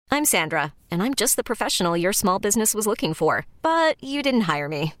I'm Sandra, and I'm just the professional your small business was looking for. But you didn't hire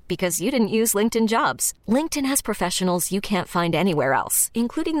me because you didn't use LinkedIn Jobs. LinkedIn has professionals you can't find anywhere else,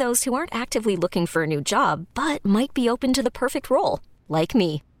 including those who aren't actively looking for a new job, but might be open to the perfect role, like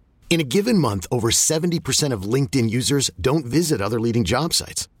me. In a given month, over 70% of LinkedIn users don't visit other leading job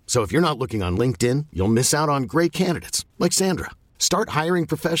sites. So if you're not looking on LinkedIn, you'll miss out on great candidates like Sandra. Start hiring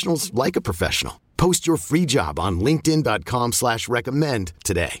professionals like a professional. Post your free job on linkedin.com/recommend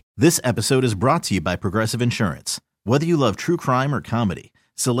today. This episode is brought to you by Progressive Insurance. Whether you love true crime or comedy,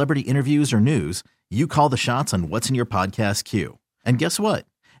 celebrity interviews or news, you call the shots on what's in your podcast queue. And guess what?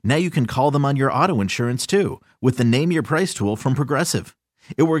 Now you can call them on your auto insurance too with the Name Your Price tool from Progressive.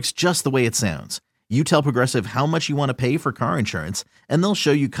 It works just the way it sounds. You tell Progressive how much you want to pay for car insurance, and they'll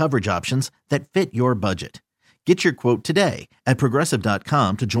show you coverage options that fit your budget. Get your quote today at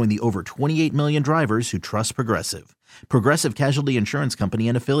Progressive.com to join the over 28 million drivers who trust Progressive. Progressive Casualty Insurance Company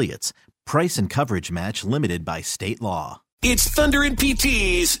and Affiliates. Price and coverage match limited by state law. It's Thunder and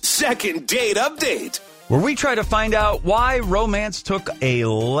PT's second date update, where we try to find out why romance took a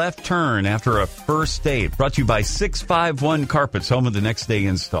left turn after a first date. Brought to you by 651 Carpets, home of the next day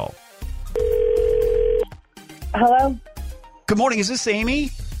install. Hello? Good morning. Is this Amy?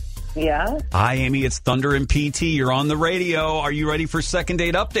 Yeah. Hi, Amy. It's Thunder and PT. You're on the radio. Are you ready for second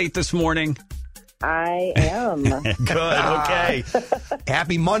date update this morning? I am. Good. Okay.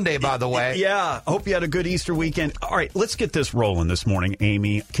 Happy Monday, by the way. Yeah. Hope you had a good Easter weekend. All right. Let's get this rolling this morning,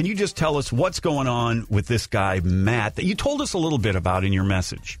 Amy. Can you just tell us what's going on with this guy, Matt, that you told us a little bit about in your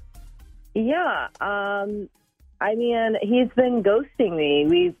message? Yeah. I mean, he's been ghosting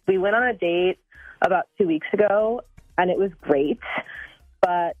me. We went on a date about 2 weeks ago, and it was great.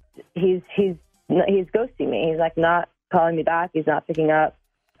 But he's ghosting me. He's like not calling me back. He's not picking up.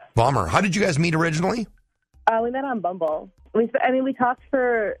 Bummer. How did you guys meet originally? We met on Bumble. We talked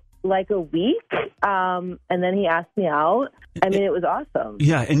for like a week, and then he asked me out. I mean, it was awesome.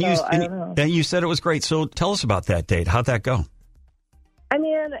 Yeah, and so, you said it was great. So tell us about that date. How'd that go? I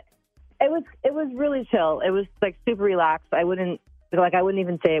mean, it was really chill. It was like super relaxed. I wouldn't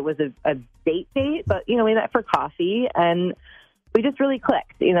even say it was a date, but we met for coffee and we just really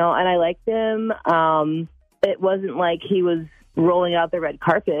clicked, and I liked him. It wasn't like he was rolling out the red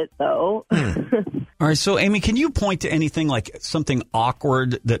carpet, though. All right. So, Amy, can you point to anything like something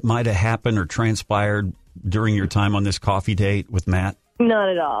awkward that might have happened or transpired during your time on this coffee date with Matt? Not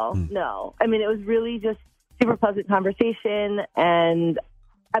at all. No. I mean, it was really just super pleasant conversation. And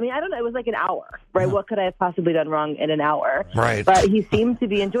I mean, I don't know. It was like an hour, right? Yeah. What could I have possibly done wrong in an hour? Right. But he seemed to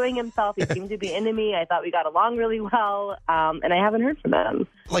be enjoying himself. He seemed to be into me. I thought we got along really well. And I haven't heard from him.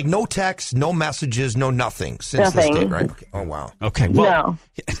 Like no texts, no messages, no nothing since this date, right? Okay. Oh, wow. Okay. Well,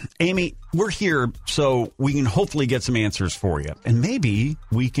 no. Amy, we're here so we can hopefully get some answers for you. And maybe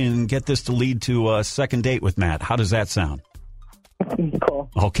we can get this to lead to a second date with Matt. How does that sound? Cool.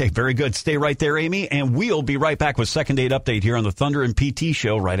 Okay, very good. Stay right there, Amy, and we'll be right back with second date update here on the Thunder and PT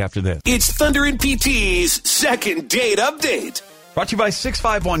show right after this. It's Thunder and PT's second date update. Brought to you by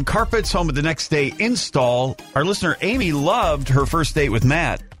 651 Carpets, home of the next day install. Our listener, Amy, loved her first date with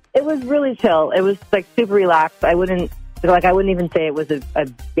Matt. It was really chill. It was like super relaxed. I wouldn't even say it was a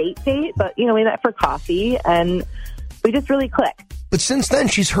date, but we met for coffee and we just really clicked. But since then,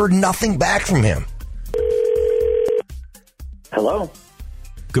 she's heard nothing back from him. Hello.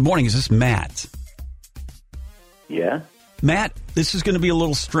 Good morning. Is this Matt? Yeah. Matt, this is going to be a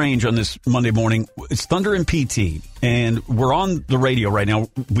little strange on this Monday morning. It's Thunder and PT, and we're on the radio right now.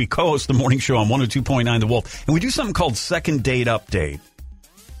 We co-host the morning show on 102.9 The Wolf, and we do something called Second Date Update.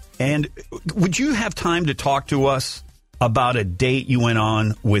 And would you have time to talk to us about a date you went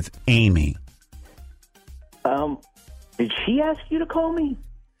on with Amy? Did she ask you to call me?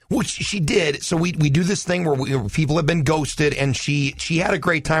 Well, she did. So we do this thing where people have been ghosted, and she had a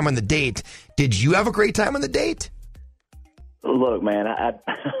great time on the date. Did you have a great time on the date? Look, man, I've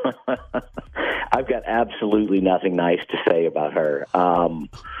got absolutely nothing nice to say about her.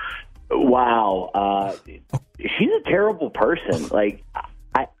 Wow. She's a terrible person. Like,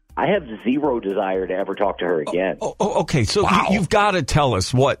 I have zero desire to ever talk to her again. Okay. So wow. You've got to tell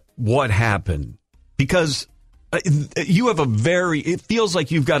us what happened, because you have it feels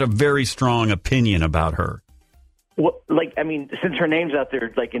like you've got a very strong opinion about her. Well, since her name's out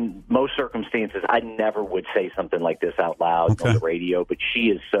there, like in most circumstances, I never would say something like this out loud on the radio, but she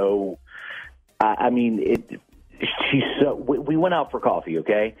is so, she's so, we went out for coffee,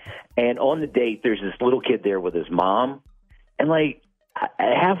 okay? And on the date, there's this little kid there with his mom. And like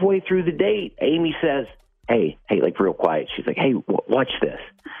halfway through the date, Amy says, hey, like real quiet. She's like, hey, watch this.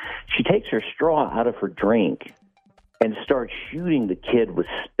 She takes her straw out of her drink and starts shooting the kid with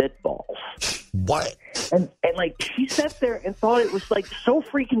spitballs. What? And like she sat there and thought it was like so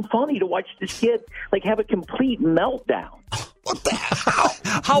freaking funny to watch this kid like have a complete meltdown. What the hell?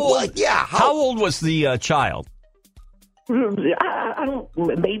 How old? What? Yeah. How old was the child? I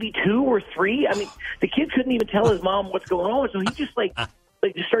don't, maybe 2 or 3. I mean, the kid couldn't even tell his mom what's going on, so he just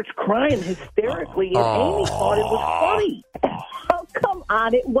just starts crying hysterically, and Amy thought it was funny. Oh, come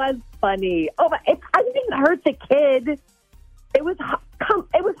on. It was funny. Oh, but I didn't hurt the kid. It was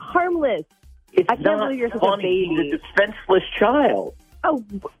harmless. It's I can't not believe you're such funny. a baby. He's a defenseless child. Oh,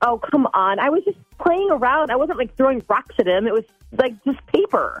 come on. I was just playing around. I wasn't, like, throwing rocks at him. It was, like, just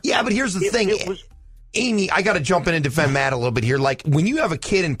paper. Yeah, but here's the thing. It was... Amy, I got to jump in and defend Matt a little bit here. Like, when you have a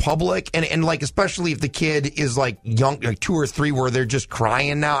kid in public, and like, especially if the kid is, like, young, like 2 or 3, where they're just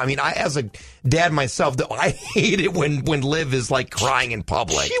crying now. I mean, I, as a dad myself, I hate it when Liv is, like, crying in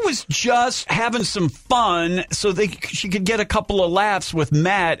public. She was just having some fun so she could get a couple of laughs with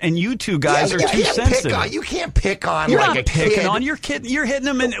Matt, and you two guys are too sensitive. You can't pick on, You're like, not a picking kid. on your kid. You're hitting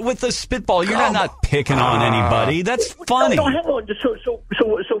him with a spitball. You're not picking on anybody. That's funny. No, hang on.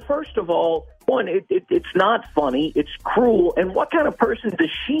 So first of all, one, it's not funny. It's cruel. And what kind of person does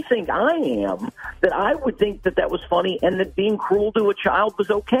she think I am that I would think that was funny and that being cruel to a child was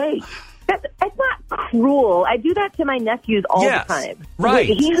okay? It's not cruel. I do that to my nephews all the time. Right.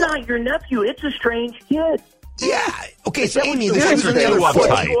 He's not your nephew. It's a strange kid. Yeah. Okay, so Amy, the shoes shoes are on the too other foot.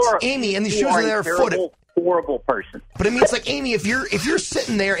 uptight. Amy, and the You shoes are on the a other foot. terrible, horrible person. But I mean, it's like, Amy, if you're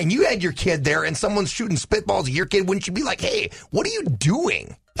sitting there and you had your kid there and someone's shooting spitballs at your kid, wouldn't you be like, hey, what are you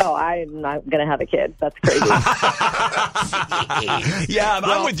doing? Oh, I'm not going to have a kid. That's crazy. Yeah,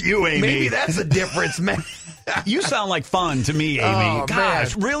 I'm with you, Amy. Maybe that's the difference, man. You sound like fun to me, Amy. Oh,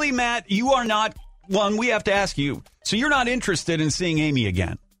 Gosh, man. really, Matt? You are not one. We have to ask you. So you're not interested in seeing Amy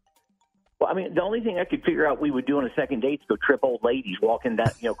again? Well, I mean, the only thing I could figure out we would do on a second date is go trip old ladies walking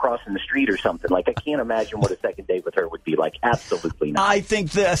down, crossing the street or something. Like, I can't imagine what a second date with her would be like. Absolutely not. I think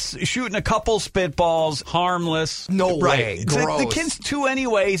shooting a couple spitballs, harmless. No way. Right. Gross. The kid's 2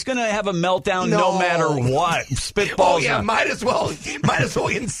 anyway. He's going to have a meltdown no matter what. Spitballs. Oh, yeah, might as well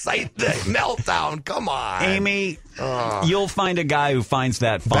incite the meltdown. Come on. Amy, you'll find a guy who finds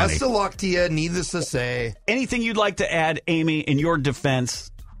that funny. Best of luck to you, needless to say. Anything you'd like to add, Amy, in your defense?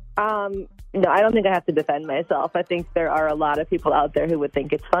 No, I don't think I have to defend myself. I think there are a lot of people out there who would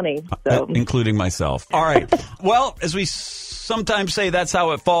think it's funny. So, including myself. All right. Well, as we sometimes say, that's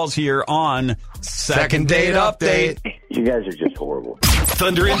how it falls here on Second Date Update. You guys are just horrible.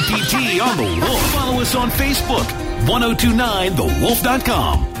 Thunder and PT on The Wolf. Follow us on Facebook,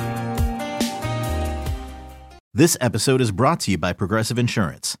 1029thewolf.com. This episode is brought to you by Progressive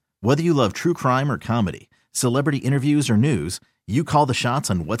Insurance. Whether you love true crime or comedy, celebrity interviews or news, you call the shots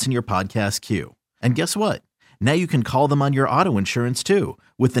on what's in your podcast queue. And guess what? Now you can call them on your auto insurance too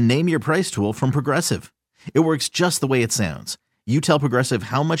with the Name Your Price tool from Progressive. It works just the way it sounds. You tell Progressive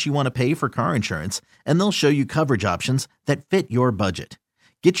how much you want to pay for car insurance, and they'll show you coverage options that fit your budget.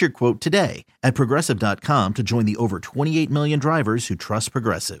 Get your quote today at Progressive.com to join the over 28 million drivers who trust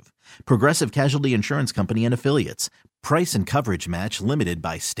Progressive. Progressive Casualty Insurance Company and Affiliates. Price and coverage match limited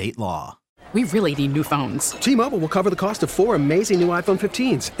by state law. We really need new phones. T-Mobile will cover the cost of 4 amazing new iPhone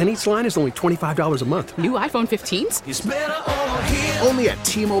 15s, and each line is only $25 a month. New iPhone 15s? It's better over here. Only at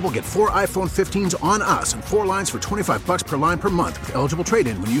T-Mobile, get 4 iPhone 15s on us and 4 lines for $25 per line per month with eligible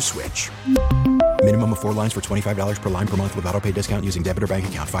trade-in when you switch. Minimum of 4 lines for $25 per line per month with autopay discount using debit or bank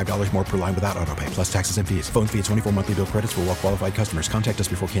account. $5 more per line without autopay, plus taxes and fees. Phone fee at 24 monthly bill credits for well-qualified customers. Contact us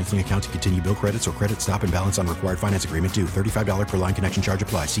before canceling account to continue bill credits or credit stop and balance on required finance agreement due. $35 per line connection charge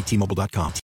applies. See T-Mobile.com.